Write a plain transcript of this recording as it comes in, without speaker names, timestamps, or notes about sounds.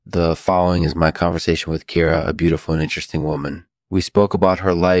The following is my conversation with Kyra, a beautiful and interesting woman. We spoke about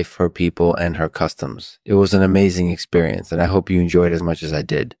her life, her people, and her customs. It was an amazing experience, and I hope you enjoyed as much as I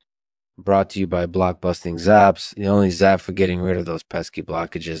did. Brought to you by Blockbusting Zaps, the only zap for getting rid of those pesky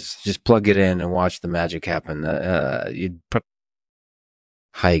blockages. Just plug it in and watch the magic happen.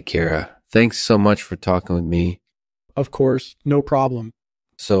 Hi, Kyra. Thanks so much for talking with me. Of course, no problem.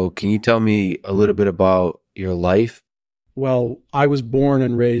 So, can you tell me a little bit about your life? Well, I was born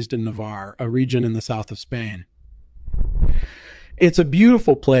and raised in Navarre, a region in the south of Spain. It's a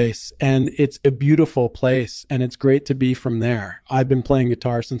beautiful place, and it's great to be from there. I've been playing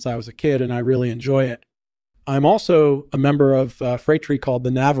guitar since I was a kid, and I really enjoy it. I'm also a member of a phratry called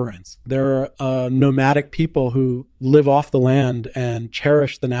the Navarins. They're nomadic people who live off the land and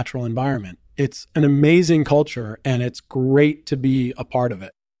cherish the natural environment. It's an amazing culture, and it's great to be a part of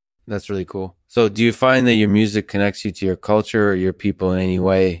it. That's really cool. So do you find that your music connects you to your culture or your people in any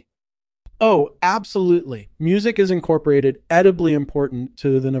way? Oh, absolutely. Music is incorporated, edibly important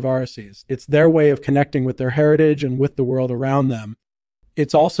to the navarreses. It's their way of connecting with their heritage and with the world around them.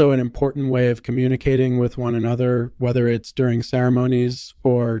 It's also an important way of communicating with one another, whether it's during ceremonies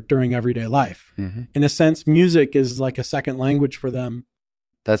or during everyday life. Mm-hmm. In a sense, music is like a second language for them.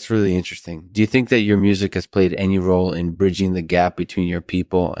 That's really interesting. Do you think that your music has played any role in bridging the gap between your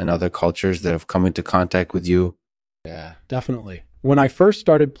people and other cultures that have come into contact with you? Yeah, definitely. When I first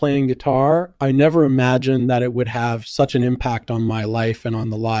started playing guitar, I never imagined that it would have such an impact on my life and on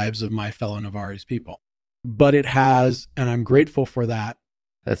the lives of my fellow Navarrese people. But it has, and I'm grateful for that.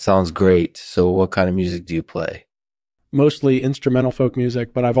 That sounds great. So what kind of music do you play? Mostly instrumental folk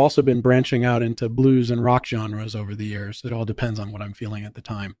music, but I've also been branching out into blues and rock genres over the years. It all depends on what I'm feeling at the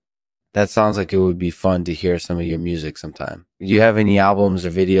time. That sounds like it would be fun to hear some of your music sometime. Do you have any albums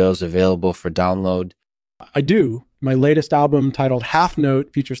or videos available for download? I do. My latest album, titled Half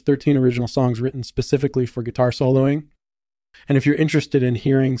Note, features 13 original songs written specifically for guitar soloing. And if you're interested in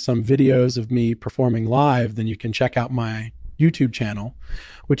hearing some videos of me performing live, then you can check out my YouTube channel,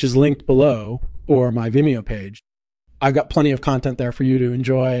 which is linked below, or my Vimeo page. I've got plenty of content there for you to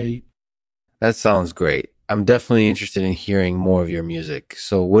enjoy. That sounds great. I'm definitely interested in hearing more of your music.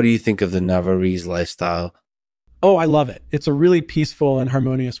 So what do you think of the Navarrese lifestyle? Oh, I love it. It's a really peaceful and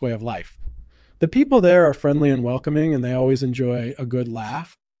harmonious way of life. The people there are friendly and welcoming, and they always enjoy a good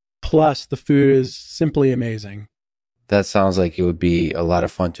laugh. Plus, the food is simply amazing. That sounds like it would be a lot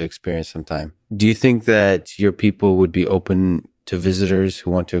of fun to experience sometime. Do you think that your people would be open to visitors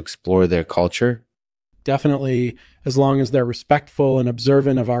who want to explore their culture? Definitely, as long as they're respectful and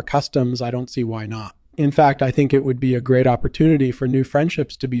observant of our customs, I don't see why not. In fact, I think it would be a great opportunity for new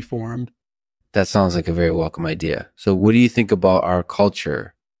friendships to be formed. That sounds like a very welcome idea. So what do you think about our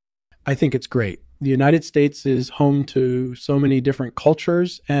culture? I think it's great. The United States is home to so many different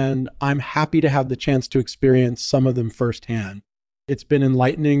cultures, and I'm happy to have the chance to experience some of them firsthand. It's been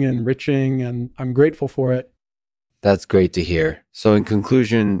enlightening and enriching, and I'm grateful for it. That's great to hear. So in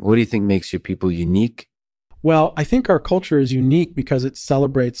conclusion, what do you think makes your people unique? Well, I think our culture is unique because it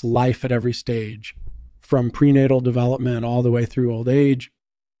celebrates life at every stage, from prenatal development all the way through old age.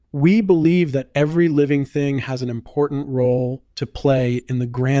 We believe that every living thing has an important role to play in the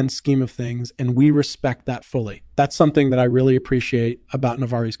grand scheme of things, and we respect that fully. That's something that I really appreciate about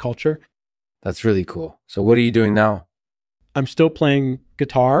Navarrese culture. That's really cool. So what are you doing now? I'm still playing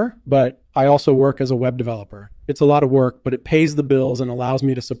guitar, but I also work as a web developer. It's a lot of work, but it pays the bills and allows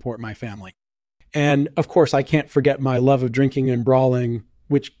me to support my family. And of course, I can't forget my love of drinking and brawling,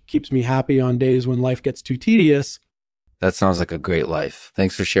 which keeps me happy on days when life gets too tedious. That sounds like a great life.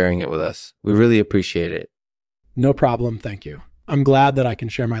 Thanks for sharing it with us. We really appreciate it. No problem, thank you. I'm glad that I can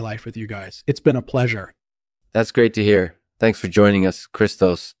share my life with you guys. It's been a pleasure. That's great to hear. Thanks for joining us,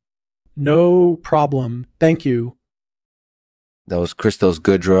 Cristos. No problem, thank you. That was Cristos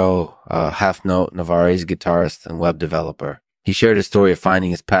Goodrow, a half-note Navarrese guitarist and web developer. He shared his story of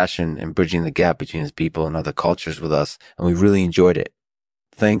finding his passion and bridging the gap between his people and other cultures with us, and we really enjoyed it.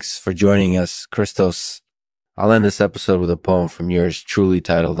 Thanks for joining us, Cristos. I'll end this episode with a poem from yours truly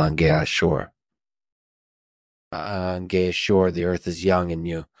titled On Gaia's Shore. On Gaia's shore, the earth is young and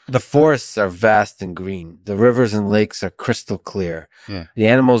new. The forests are vast and green. The rivers and lakes are crystal clear. Yeah. The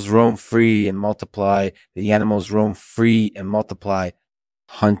animals roam free and multiply. The animals roam free and multiply,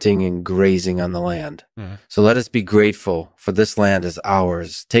 hunting and grazing on the land. Mm-hmm. So let us be grateful, for this land is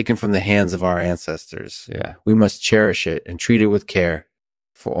ours, taken from the hands of our ancestors. Yeah. We must cherish it and treat it with care,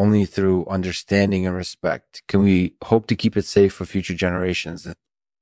 for only through understanding and respect can we hope to keep it safe for future generations.